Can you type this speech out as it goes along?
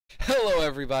Hello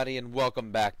everybody and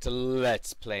welcome back to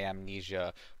Let's Play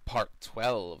Amnesia Part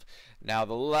 12. Now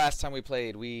the last time we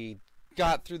played we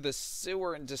got through the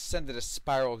sewer and descended a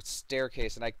spiral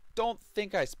staircase, and I don't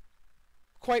think I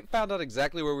quite found out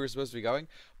exactly where we were supposed to be going,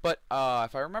 but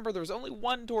if I remember there was only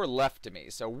one door left to me,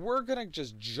 so we're gonna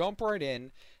just jump right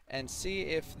in and see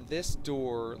if this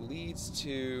door leads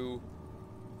to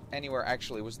anywhere.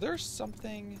 Actually, was there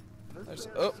something?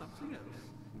 Oh,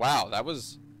 wow, that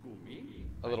was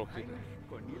a little creepy.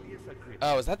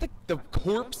 Oh, is that the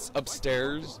corpse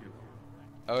upstairs?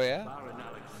 Oh yeah?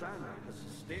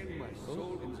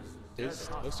 Is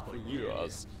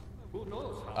mysterious.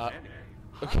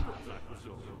 Okay.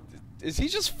 Is he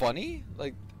just funny?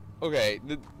 Like, okay,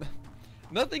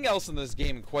 nothing else in this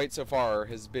game quite so far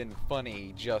has been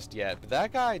funny just yet, but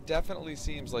that guy definitely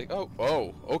seems like,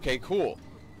 oh, okay, cool.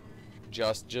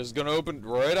 Just gonna open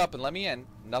right up and let me in.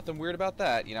 Nothing weird about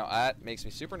that. You know, that makes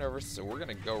me super nervous, so we're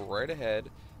gonna go right ahead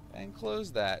and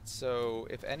close that. So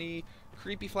if any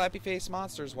creepy flappy face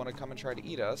monsters want to come and try to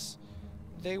eat us,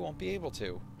 they won't be able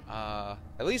to. At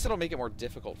least it'll make it more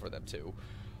difficult for them to.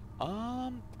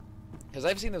 Because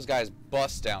I've seen those guys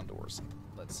bust down doors.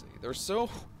 Let's see. There's so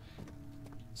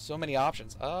many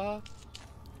options.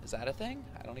 Is that a thing?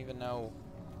 I don't even know.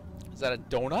 Is that a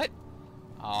donut?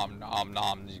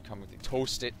 Nom. You come with it.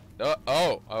 Toast it.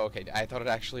 Oh, okay. I thought it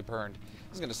actually burned. I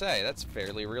was gonna say that's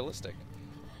fairly realistic.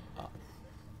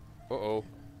 Uh-oh.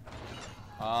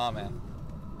 Oh man,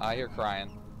 I hear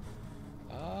crying.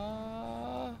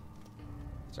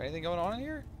 Is there anything going on in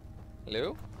here?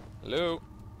 Hello? Hello?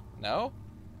 No?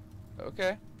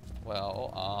 Okay.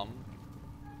 Well,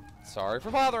 sorry for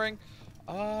bothering.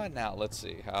 Now let's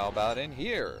see. How about in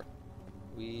here?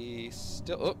 We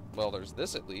still. Oh, well, there's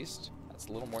this at least. That's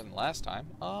a little more than last time.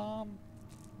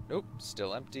 Nope,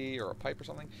 still empty, or a pipe or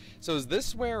something. So is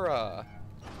this where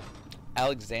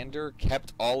Alexander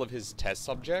kept all of his test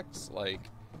subjects? Like,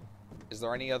 is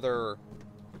there any other?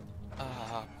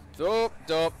 Nope.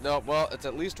 Well, it's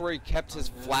at least where he kept his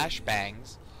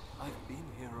flashbangs. I've been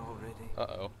here already.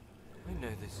 Uh-oh. I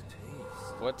know this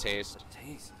taste. What taste? The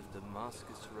taste of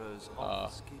Damascus rose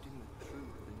obfuscating the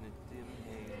truth in a dim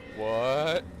haze.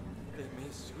 What? They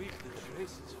may sweep the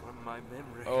traces from my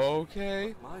memory.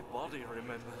 Okay. But my body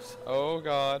remembers. Oh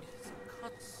God. Its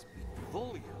cuts speak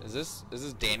volumes. Is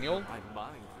this Daniel? My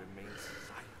mind remains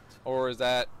silent. Or is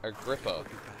that Agrippa?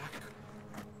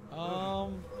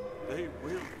 They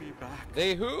will be back.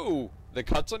 They who? The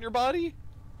cuts on your body?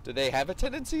 Do they have a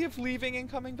tendency of leaving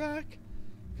and coming back?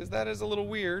 Because that is a little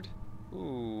weird.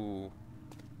 Ooh.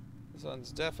 This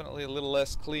one's definitely a little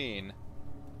less clean.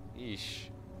 Yeesh.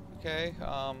 Okay,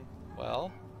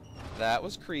 well, that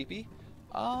was creepy.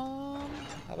 How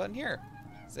about in here?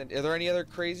 Are there any other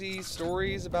crazy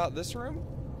stories about this room?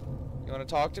 You want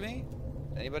to talk to me?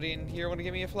 Anybody in here want to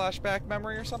give me a flashback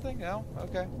memory or something? No?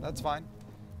 Okay, that's fine.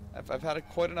 I've had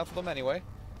quite enough of them anyway.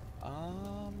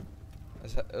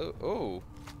 Is that, oh,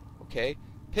 okay.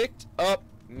 Picked up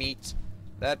meat.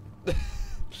 That,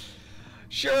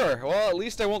 sure, well, at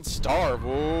least I won't starve.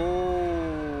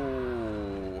 Whoa.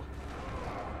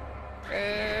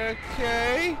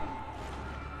 Okay.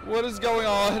 What is going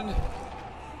on?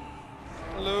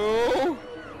 Hello?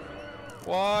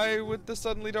 Why with the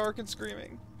suddenly dark and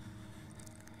screaming?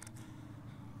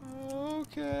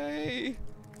 Okay.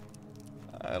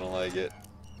 I don't like it.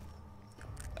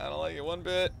 I don't like it one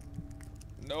bit.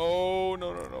 No.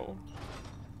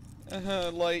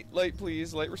 Light,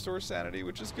 please. Light restores sanity,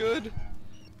 which is good.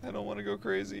 I don't want to go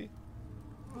crazy.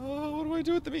 Oh, what do I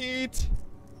do with the meat?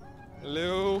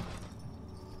 Hello?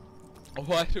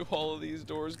 Why do all of these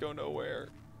doors go nowhere?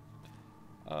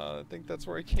 I think that's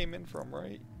where I came in from,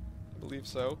 right? I believe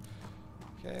so.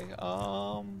 Okay,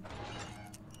 well,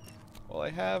 I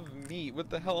have meat. What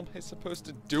the hell am I supposed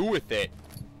to do with it?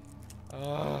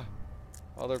 Well,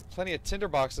 there are plenty of tinder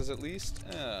boxes at least.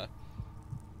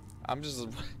 I'm just...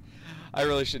 I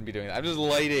really shouldn't be doing that. I'm just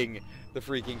lighting the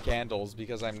freaking candles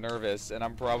because I'm nervous, and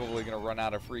I'm probably going to run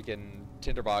out of freaking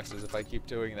tinder boxes if I keep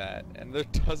doing that. And there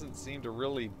doesn't seem to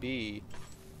really be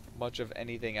much of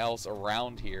anything else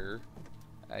around here.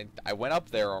 I went up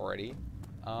there already.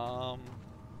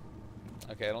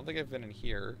 Okay, I don't think I've been in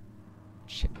here.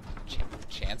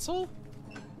 Chancel?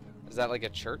 Is that like a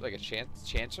church, like a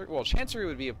chancery? Well, chancery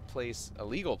would be a place, a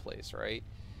legal place, right?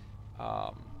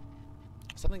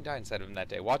 Something died inside of him that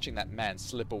day, watching that man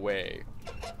slip away.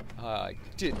 I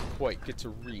didn't quite get to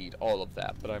read all of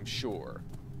that, but I'm sure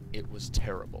it was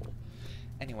terrible.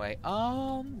 Anyway,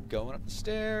 going up the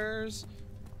stairs.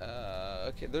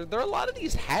 Okay, there are a lot of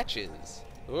these hatches.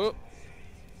 Oh.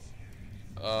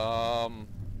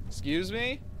 Excuse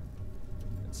me?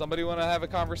 Somebody want to have a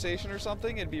conversation or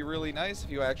something? It'd be really nice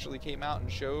if you actually came out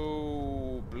and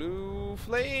show blue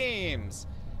flames.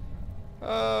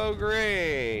 Oh,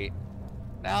 great.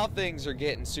 Now things are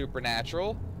getting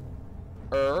supernatural.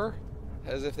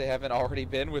 As if they haven't already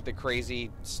been with the crazy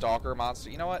stalker monster.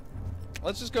 You know what?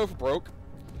 Let's just go for broke.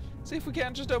 See if we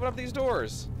can't just open up these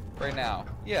doors right now.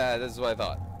 Yeah, this is what I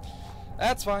thought.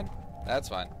 That's fine. That's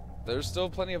fine. There's still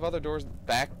plenty of other doors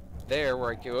back there where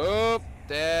I can... Oh,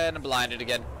 then I'm blinded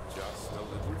again. Just a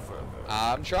little further.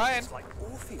 I'm trying. It's like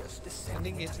Orpheus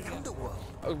descending into the underworld.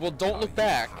 Well, don't look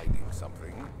back. Hiding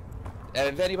something. And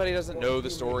if anybody doesn't know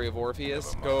the story of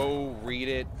Orpheus, go read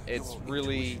it. It's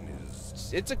really...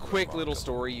 It's a quick little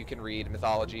story you can read,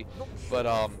 mythology.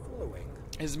 But,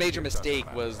 his major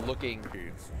mistake was looking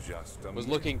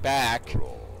back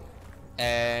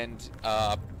and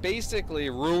basically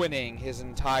ruining his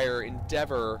entire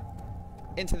endeavor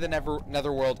into the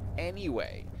netherworld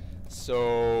anyway.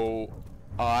 So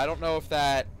I don't know if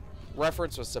that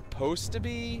reference was supposed to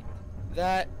be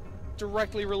that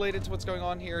directly related to what's going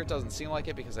on here. It doesn't seem like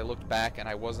it because I looked back and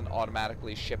I wasn't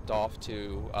automatically shipped off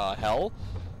to hell,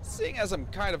 seeing as I'm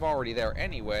kind of already there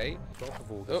anyway. 12th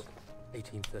of August,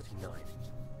 1839.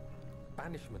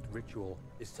 Banishment ritual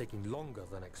is taking longer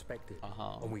than expected,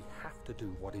 and we have to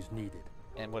do what is needed.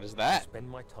 And what is that? Spend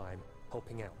my time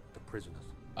helping out the prisoners.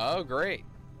 Oh, great.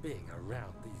 Being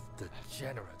around these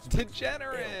degenerates.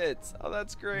 Degenerates! Oh,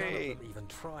 that's great. None of them even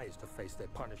tries to face their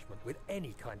punishment with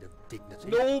any kind of dignity.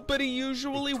 Nobody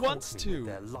usually wants to.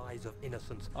 Their lies of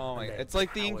innocence. Oh my! It's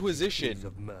like the Inquisition.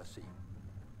 Of mercy.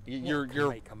 You're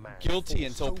guilty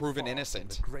until proven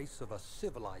innocent. The grace of a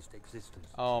civilized existence.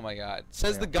 Oh my God!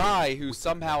 Says the guy who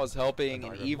somehow is helping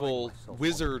an evil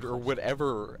wizard or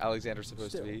whatever Alexander's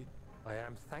supposed to be. I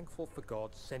am thankful for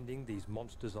God sending these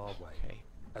monsters our way,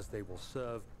 as they will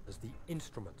serve as the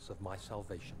instruments of my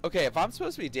salvation. Okay, if I'm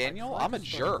supposed to be Daniel, I'm a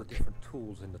jerk. The different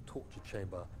tools in the torture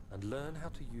chamber and learn how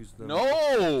to use them.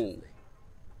 No.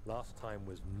 Last time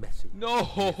was messy. No.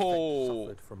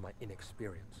 Suffered from my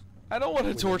inexperience. I don't want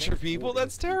to torture people.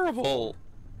 That's terrible.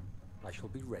 I shall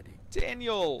be ready.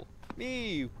 Daniel,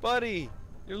 me, buddy,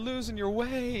 you're losing your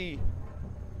way.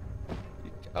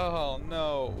 Oh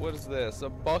no, what is this? A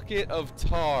bucket of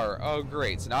tar. Oh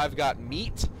great, so now I've got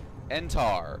meat and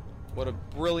tar. What a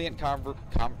brilliant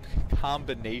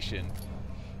combination.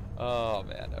 Oh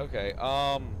man, okay.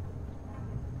 I'm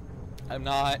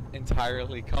not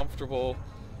entirely comfortable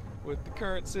with the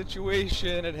current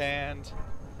situation at hand.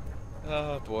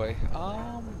 Oh boy.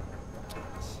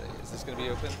 Let's see, is this gonna be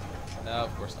open? No,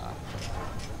 of course not.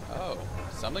 Oh,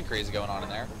 something crazy going on in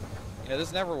there. You know,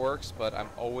 this never works, but I'm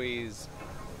always...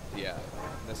 Yeah,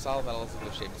 the solid metal is a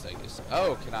good shape to use.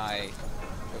 Oh, can I...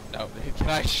 No, can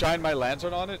I shine my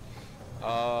lantern on it?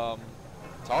 Tar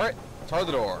it? Tar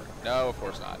the door. No, of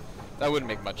course not. That wouldn't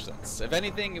make much sense. If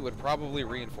anything, it would probably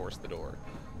reinforce the door.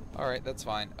 Alright, that's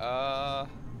fine. Well,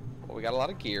 we got a lot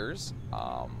of gears.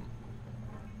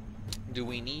 Do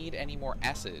we need any more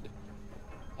acid?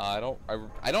 I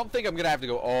don't think I'm gonna have to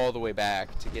go all the way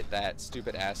back to get that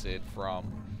stupid acid from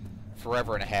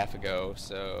forever and a half ago,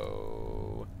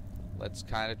 so let's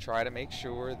kind of try to make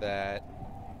sure that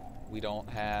we don't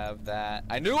have that.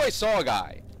 I knew I saw a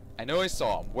guy. I know I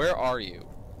saw him. Where are you?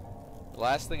 The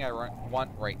last thing I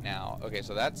want right now. Okay,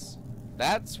 so that's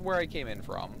where I came in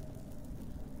from.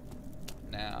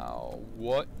 Now,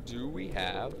 what do we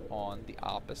have on the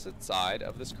opposite side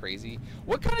of this crazy...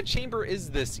 What kind of chamber is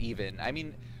this even? I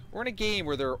mean, we're in a game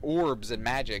where there are orbs and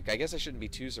magic. I guess I shouldn't be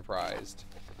too surprised.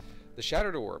 The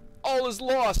shattered orb. All is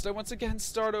lost! I once again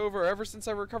start over. Ever since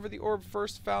I recovered the orb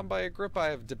first found by Agrippa, I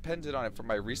have depended on it for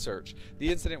my research. The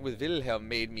incident with Wilhelm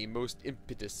made me most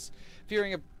impetus.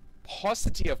 Fearing a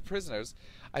paucity of prisoners,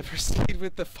 I proceeded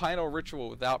with the final ritual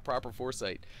without proper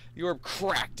foresight. The orb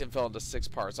cracked and fell into 6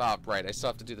 parts. Ah, right, I still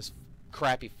have to do this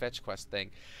crappy fetch quest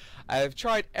thing. I have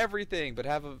tried everything, but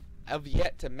have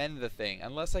yet to mend the thing,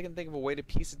 unless I can think of a way to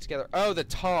piece it together. Oh, the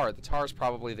tar! The tar is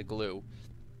probably the glue.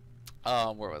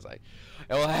 Where was I?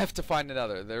 I will have to find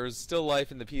another. There is still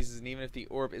life in the pieces, and even if the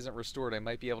orb isn't restored, I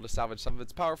might be able to salvage some of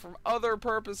its power from other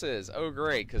purposes. Oh,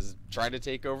 great, because trying to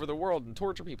take over the world and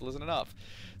torture people isn't enough.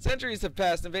 Centuries have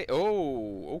passed and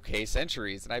okay,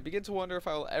 centuries, and I begin to wonder if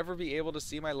I will ever be able to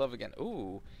see my love again.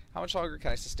 Ooh, how much longer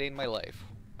can I sustain my life?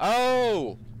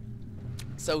 Oh!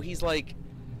 So he's like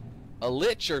a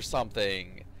lich or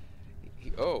something.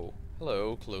 Oh,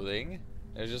 hello, clothing.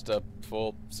 There's just a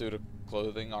full suit of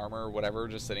clothing, armor, whatever,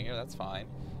 just sitting here. That's fine.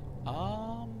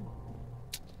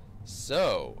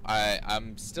 So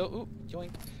I'm still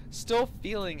still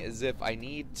feeling as if I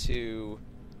need to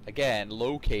again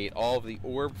locate all of the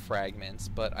orb fragments,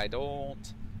 but I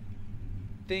don't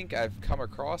think I've come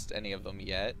across any of them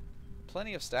yet.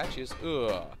 Plenty of statues.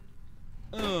 Ugh.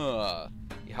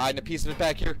 You hiding a piece of it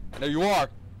back here? I know you are.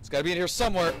 It's gotta be in here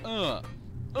somewhere. Oh,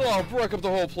 I'll break up the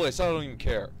whole place. I don't even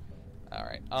care.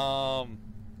 Alright,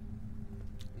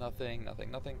 nothing.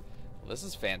 Well, this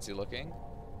is fancy looking.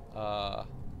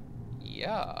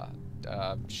 Yeah.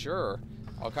 Sure.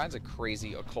 All kinds of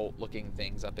crazy occult looking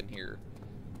things up in here.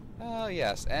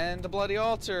 Yes, and the bloody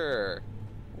altar.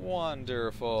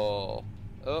 Wonderful.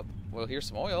 Oh, well, here's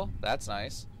some oil. That's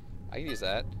nice. I can use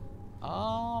that.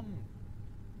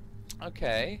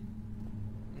 Okay.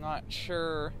 Not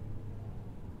sure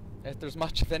if there's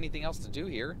much of anything else to do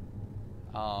here.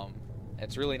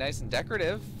 It's really nice and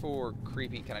decorative for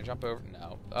creepy. Can I jump over?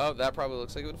 No. Oh, that probably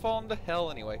looks like it would fall into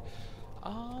hell anyway.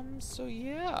 So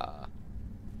yeah.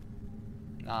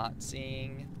 Not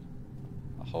seeing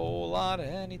a whole lot of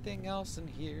anything else in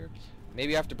here.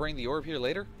 Maybe I have to bring the orb here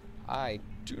later? I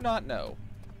do not know.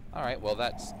 Alright, well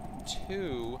that's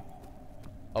 2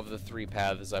 of the 3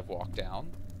 paths I've walked down.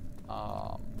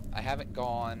 I haven't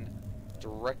gone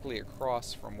directly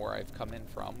across from where I've come in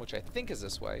from, which I think is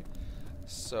this way.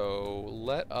 So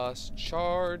let us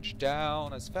charge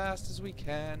down as fast as we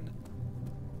can.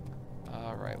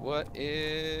 Alright, what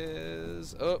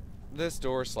is... Oh, this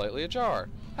door is slightly ajar.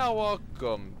 How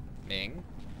welcoming.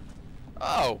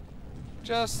 Oh,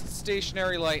 just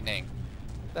stationary lightning.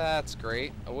 That's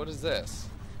great. Oh, what is this?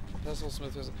 Pestle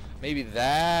smooth. Maybe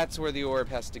that's where the orb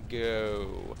has to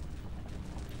go.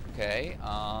 Okay,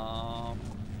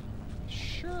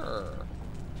 sure.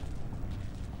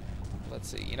 Let's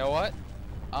see. You know what?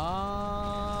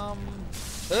 Oh,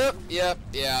 yep,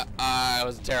 yeah. It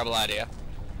was a terrible idea.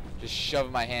 Just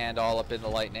shoving my hand all up in the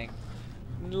lightning.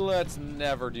 Let's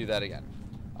never do that again.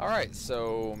 Alright,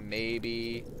 so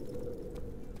maybe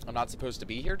I'm not supposed to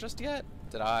be here just yet?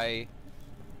 Did I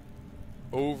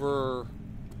overtake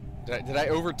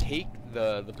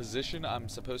the position I'm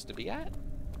supposed to be at?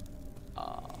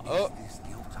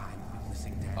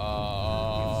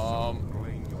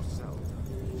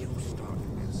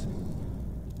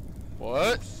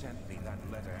 What? You sent me that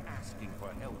letter asking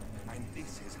for help, and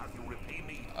this is how you repay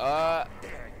me. Huh?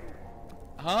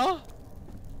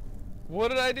 What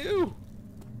did I do?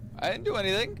 I didn't do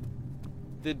anything.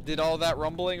 Did all that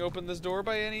rumbling open this door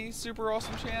by any super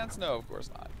awesome chance? No, of course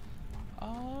not.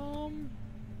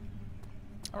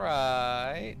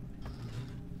 Alright.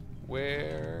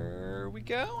 Where are we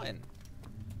going?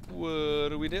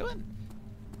 What are we doing?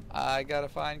 I gotta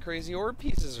find crazy orb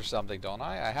pieces or something, don't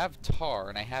I? I have tar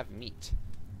and I have meat.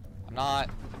 I'm not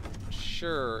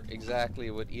sure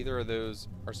exactly what either of those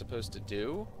are supposed to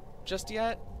do just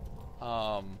yet.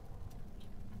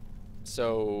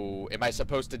 So am I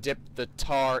supposed to dip the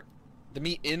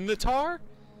meat in the tar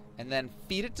and then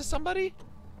feed it to somebody?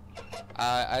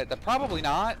 Probably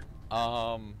not.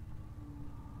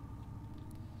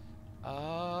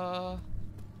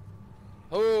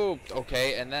 Oh,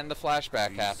 okay, and then the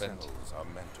flashback happened. These cells are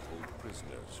meant to hold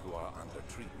prisoners who are under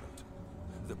treatment.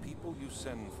 The people you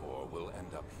send for will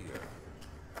end up here.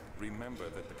 Remember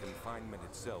that the confinement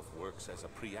itself works as a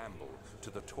preamble to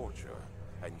the torture,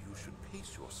 and you should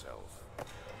pace yourself.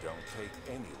 Don't take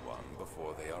anyone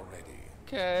before they are ready.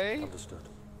 Okay. Understood.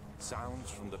 Sounds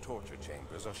from the torture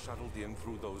chambers are shuttled in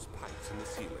through those pipes in the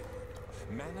ceiling.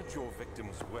 Manage your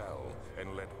victims well,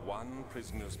 and let one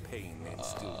prisoner's pain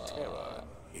instill terror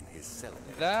in his cell.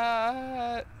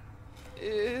 That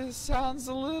sounds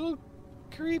a little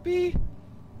creepy.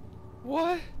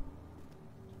 What?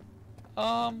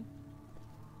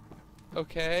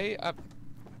 Okay.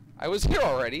 I was here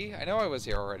already. I know I was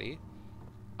here already.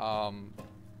 I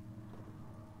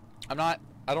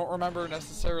don't remember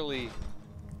necessarily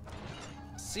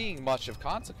seeing much of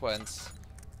consequence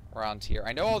around here.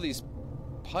 I know all these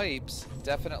pipes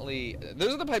definitely...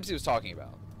 Those are the pipes he was talking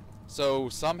about. So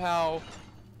somehow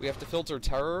we have to filter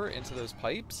terror into those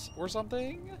pipes or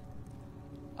something?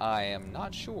 I am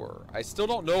not sure. I still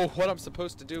don't know what I'm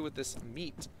supposed to do with this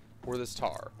meat or this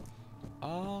tar.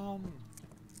 Hello?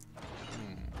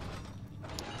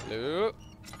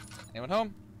 Anyone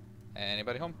home?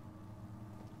 Anybody home?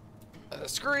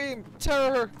 Scream!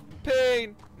 Terror!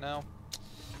 Pain! No.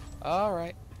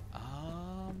 Alright.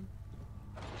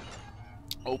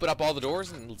 Open up all the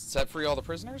doors and set free all the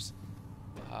prisoners?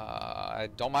 I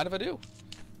don't mind if I do.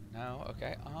 No,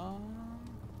 okay.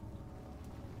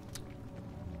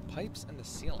 Pipes in the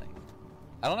ceiling.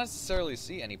 I don't necessarily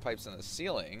see any pipes in the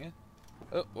ceiling.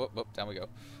 Oh, whoop, whoop, down we go.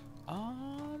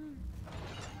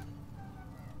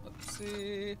 Let's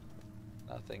see.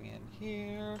 Nothing in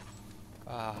here.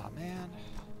 Ah, man.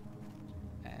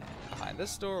 And behind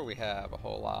this door we have a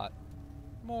whole lot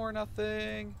more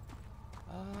nothing.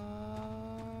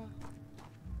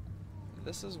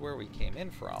 This is where we came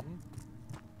in from.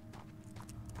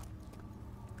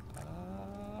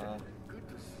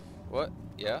 What?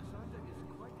 Yeah?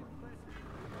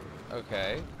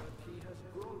 Okay.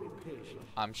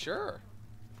 I'm sure.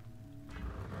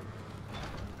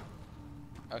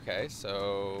 Okay,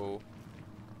 so...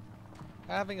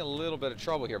 having a little bit of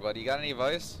trouble here, buddy. You got any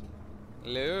advice?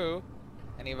 Hello?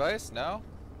 Any advice? No?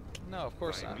 No, of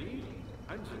course not.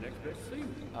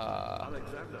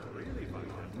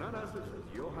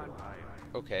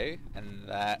 Okay, and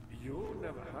that... You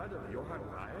never heard of Johann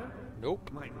Ryer? Nope.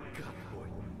 My God, boy.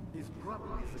 He's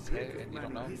probably the Okay, greatest and you man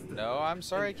don't know? in history. No, I'm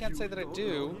sorry, I can't say that I You do.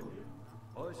 don't know him?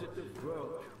 Or is it the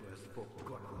world who has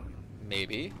forgotten him?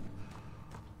 Maybe.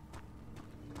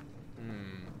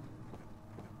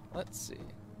 Let's see.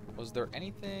 Was there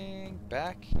anything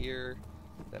back here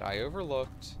that I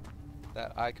overlooked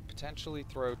that I could potentially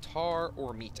throw tar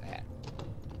or meat at?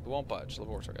 It won't budge.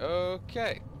 Laboratory.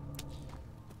 Okay.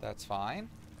 That's fine.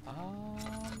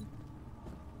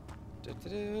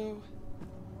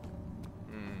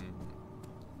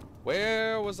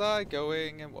 Where was I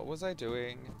going and what was I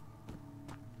doing?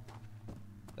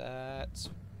 That's...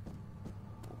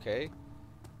 okay.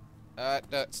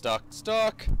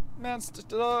 Stuck! Man,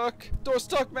 stuck! Door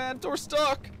stuck, man! Door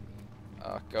stuck!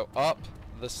 Go up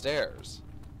the stairs.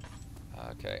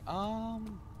 Okay, hello?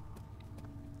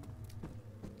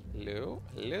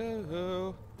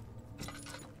 Hello?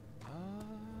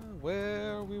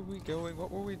 Where were we going?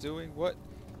 What were we doing? What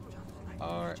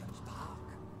are...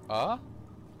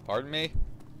 Pardon me?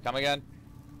 Come again?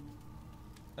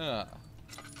 Was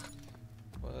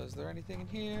there anything in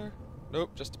here?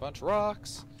 Nope, just a bunch of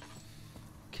rocks.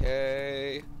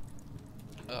 Okay.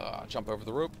 Jump over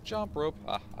the rope. Jump rope.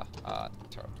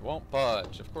 Won't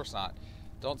budge. Of course not.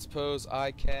 Don't suppose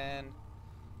I can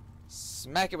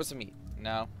smack it with some meat.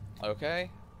 No. Okay.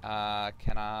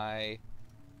 Can I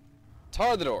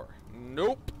tar the door?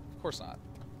 Nope. Of course not.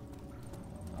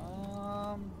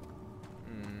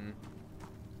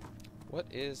 What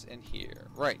is in here?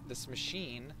 Right, this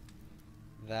machine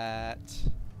that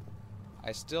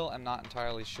I still am not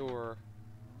entirely sure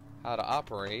how to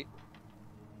operate.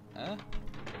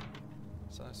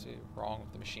 Something's wrong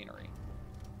with the machinery.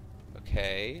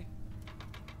 Okay.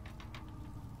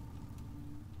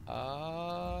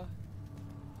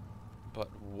 But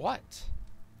what?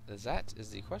 That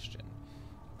is the question.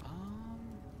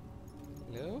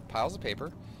 Hello? Piles of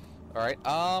paper. Alright,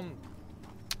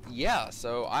 yeah,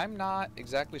 so I'm not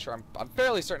exactly sure. I'm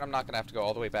fairly certain I'm not going to have to go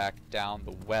all the way back down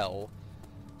the well.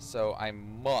 So I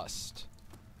must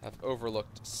have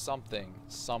overlooked something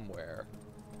somewhere.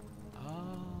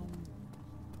 Come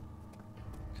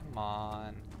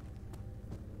on.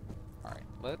 Alright,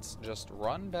 let's just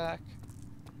run back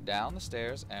down the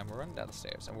stairs, and we're running down the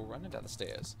stairs, and we're running down the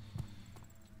stairs.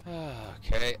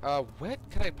 Okay, what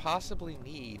could I possibly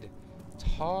need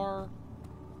tar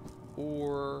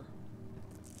or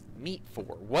meat for?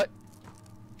 What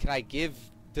can I give?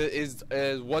 Is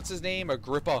what's his name,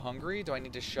 Agrippa, hungry? Do I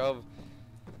need to shove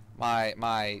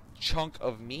my chunk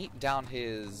of meat down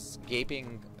his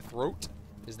gaping throat?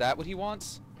 Is that what he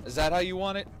wants? Is that how you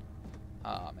want it?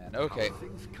 Oh man, okay.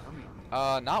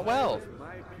 Not well.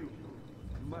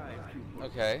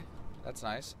 Okay, that's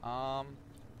nice.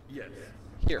 Yes.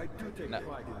 Here. No,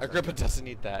 Agrippa doesn't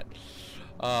need that.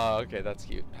 Okay, that's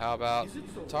cute. How about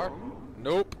tar?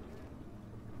 Nope.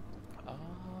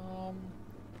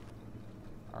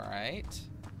 Alright.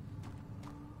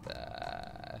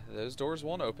 Those doors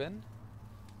won't open.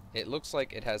 It looks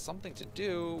like it has something to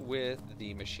do with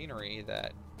the machinery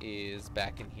that is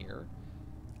back in here.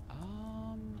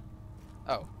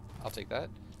 Oh, I'll take that.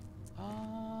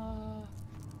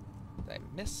 Did I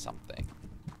miss something?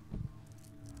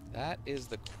 That is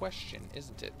the question,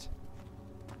 isn't it?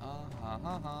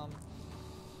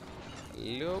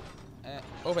 Hello?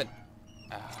 Open.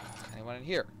 Anyone in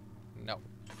here? No.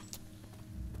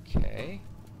 Okay.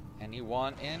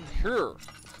 Anyone in here?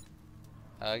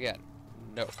 Again.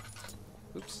 No.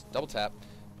 Oops. Double tap.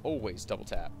 Always double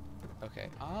tap. Okay.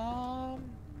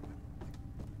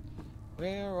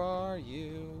 Where are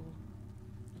you?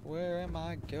 Where am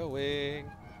I going?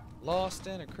 Lost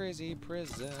in a crazy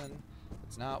prison.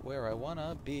 It's not where I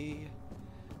wanna be.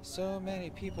 So many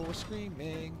people were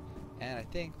screaming, and I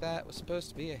think that was supposed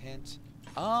to be a hint.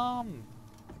 Nope.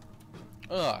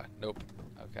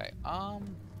 Okay.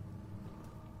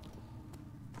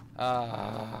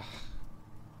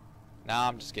 Now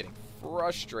I'm just getting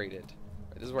frustrated.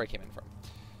 Right, this is where I came in from.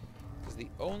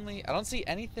 Because I don't see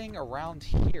anything around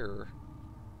here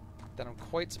that I'm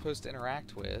quite supposed to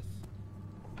interact with.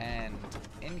 And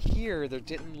in here, there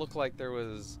didn't look like there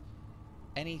was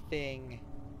anything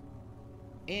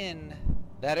in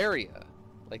that area.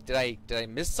 Like, did I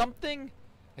miss something?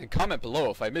 And comment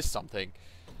below if I missed something.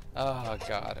 Oh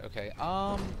god, okay.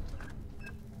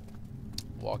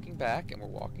 Walking back, and we're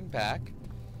walking back.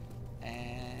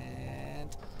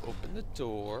 And open the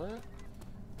door.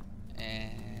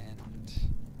 And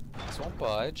this won't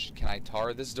budge. Can I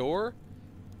tar this door?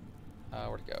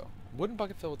 Where'd it go? Wooden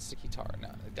bucket filled with sticky tar.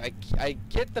 No, I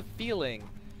get the feeling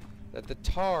that the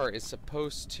tar is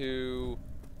supposed to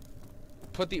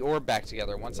put the orb back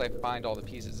together once I find all the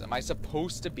pieces. Am I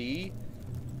supposed to be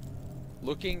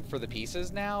looking for the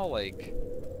pieces now? Like,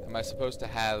 am I supposed to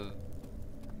have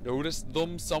noticed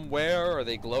them somewhere? Are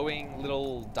they glowing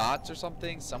little dots or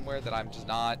something somewhere that I'm just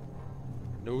not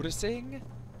noticing?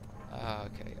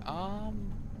 Okay,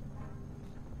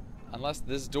 unless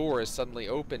this door is suddenly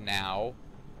open now,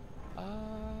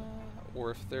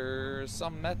 or if there's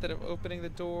some method of opening the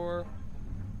door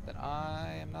that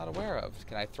I am not aware of.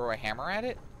 Can I throw a hammer at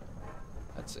it?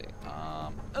 Let's see.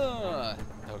 Oh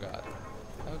god.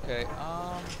 Okay, it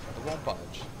won't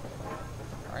budge.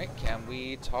 Alright, can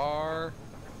we tar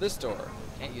this door?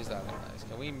 Can't use that anyways.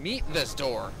 Can we meet this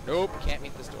door? Nope, can't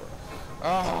meet this door.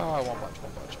 Oh, it won't budge,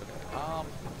 Okay,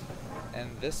 and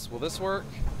this, will this work?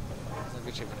 It's in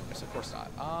good shape anyways, of course not.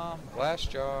 Glass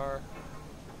jar.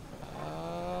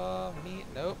 Meat,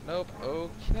 nope,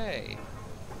 okay.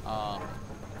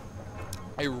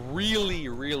 I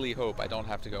really hope I don't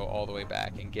have to go all the way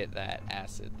back and get that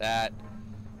acid. That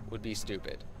would be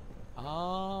stupid. We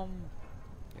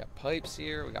got pipes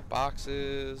here, we got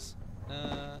boxes.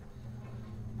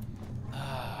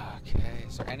 Okay,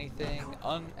 is there anything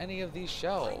on any of these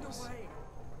shelves?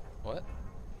 What?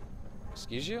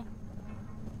 Excuse you?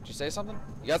 Did you say something?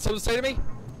 You got something to say to me?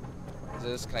 Is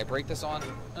this, can I break this on?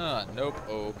 Nope,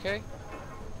 okay.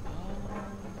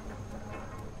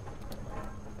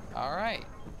 Alright.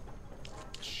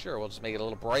 Sure, we'll just make it a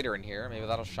little brighter in here. Maybe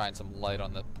that'll shine some light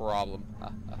on the problem.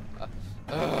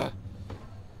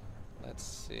 Let's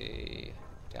see.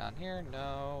 Down here?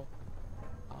 No.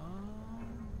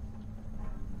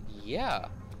 Yeah.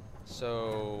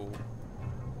 So,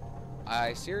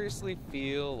 I seriously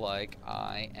feel like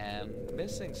I am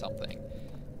missing something.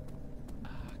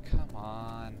 Come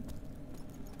on.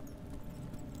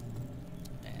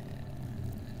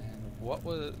 And what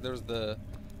was, there's the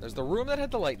room that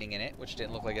had the lightning in it, which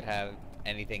didn't look like it had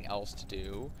anything else to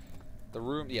do. The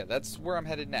room, yeah, that's where I'm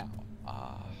headed now.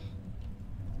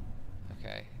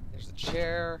 Okay, there's the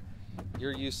chair.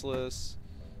 You're useless.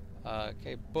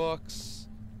 Okay, books.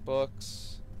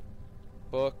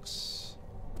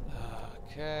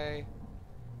 Okay.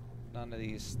 None of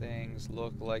these things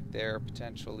look like they're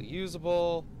potentially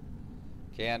usable.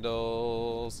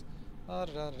 Candles.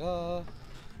 Okay,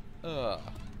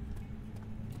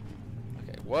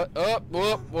 what?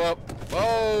 Whoop.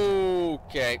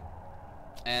 Okay.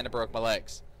 And I broke my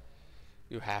legs.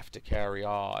 You have to carry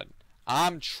on.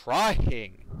 I'm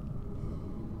trying.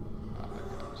 Oh my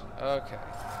god. Okay.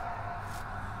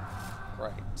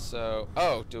 Right, so...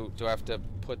 Oh, do I have to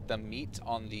put the meat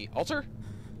on the altar?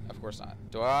 Of course not.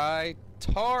 Do I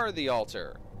tar the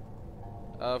altar?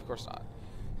 Of course not.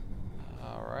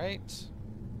 Alright.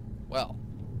 Well.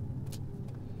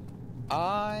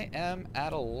 I am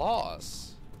at a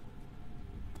loss.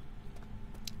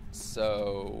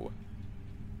 So...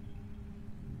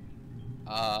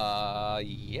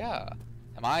 yeah.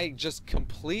 Am I just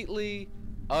completely,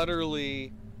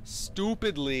 utterly,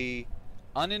 stupidly,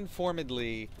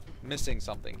 uninformedly missing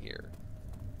something here?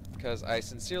 Because I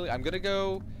sincerely... I'm gonna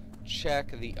go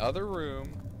check the other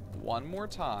room one more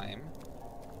time,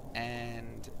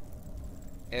 and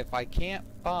if I can't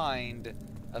find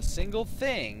a single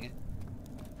thing,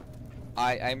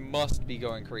 I must be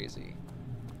going crazy.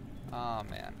 Oh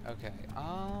man, okay.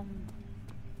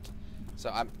 So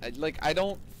I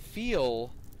don't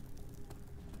feel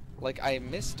like I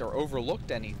missed or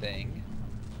overlooked anything.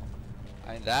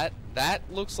 I mean, that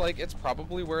looks like it's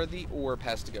probably where the orb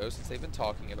has to go, since they've been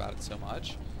talking about it so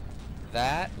much.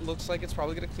 That looks like it's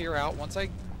probably going to clear out once I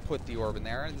put the orb in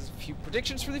there. And there's a few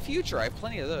predictions for the future. I have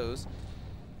plenty of those.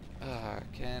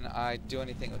 Can I do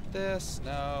anything with this?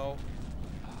 No.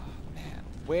 Oh, man.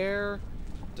 Where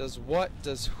does what,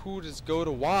 does who, does go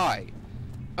to why?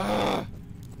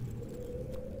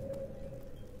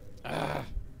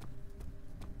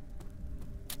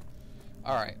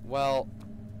 Alright, well...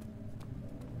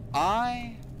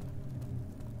 I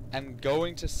am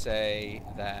going to say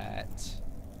that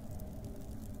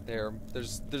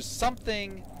there's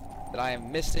something that I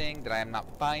am missing, that I am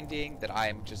not finding, that I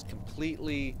am just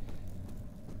completely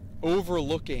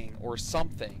overlooking or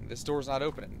something. This door's not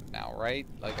opening now, right?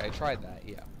 Like, I tried that,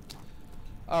 yeah.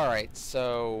 Alright,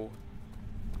 so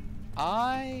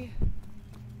I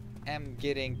am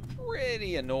getting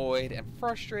pretty annoyed and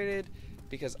frustrated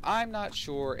because I'm not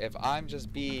sure if I'm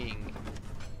just being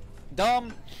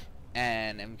dumb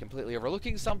and am completely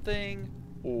overlooking something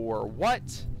or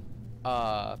what.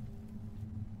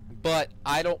 But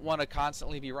I don't want to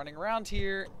constantly be running around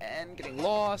here and getting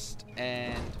lost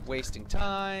and wasting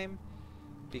time,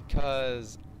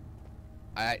 because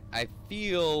I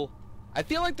feel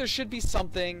like there should be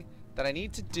something that I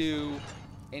need to do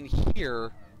in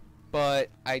here, but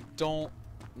I don't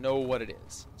know what it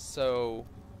is. So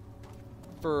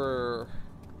for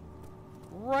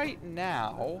right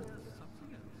now,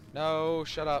 no,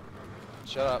 shut up.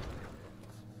 Shut up.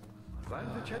 Find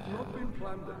which had not been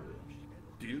plundered.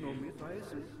 Do you know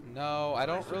miiiight? No, I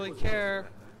don't really care.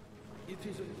 It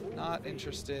is an old Not way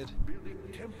interested. of building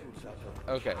temples out of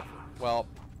Okay, well,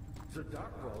 the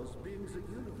dark walls being the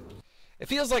universe. it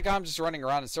feels like I'm just running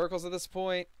around in circles at this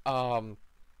point, and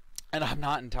I'm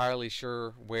not entirely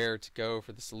sure where to go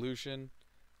for the solution.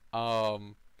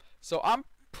 So I'm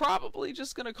probably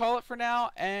just going to call it for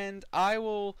now, and I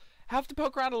will have to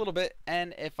poke around a little bit,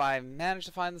 and if I manage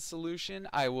to find the solution,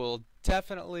 I will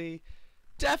definitely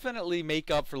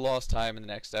make up for lost time in the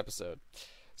next episode.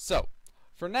 So,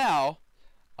 for now,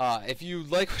 if you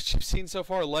like what you've seen so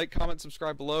far, like, comment,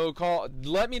 subscribe below.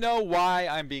 Let me know why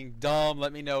I'm being dumb.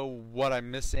 Let me know what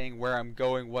I'm missing, where I'm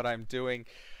going, what I'm doing,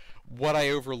 what I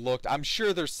overlooked. I'm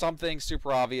sure there's something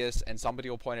super obvious, and somebody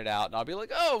will point it out, and I'll be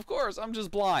like, oh, of course, I'm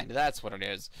just blind. That's what it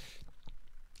is.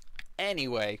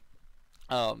 Anyway,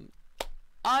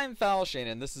 I'm Foul Shane,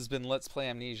 and this has been Let's Play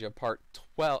Amnesia Part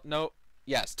 12. No.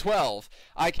 Yes, 12.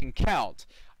 I can count.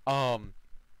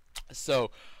 So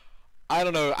I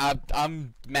don't know.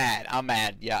 I'm mad. I'm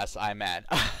mad. Yes, I'm mad.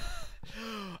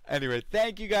 Anyway,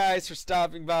 thank you guys for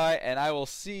stopping by, and I will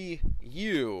see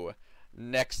you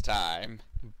next time.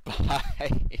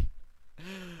 Bye.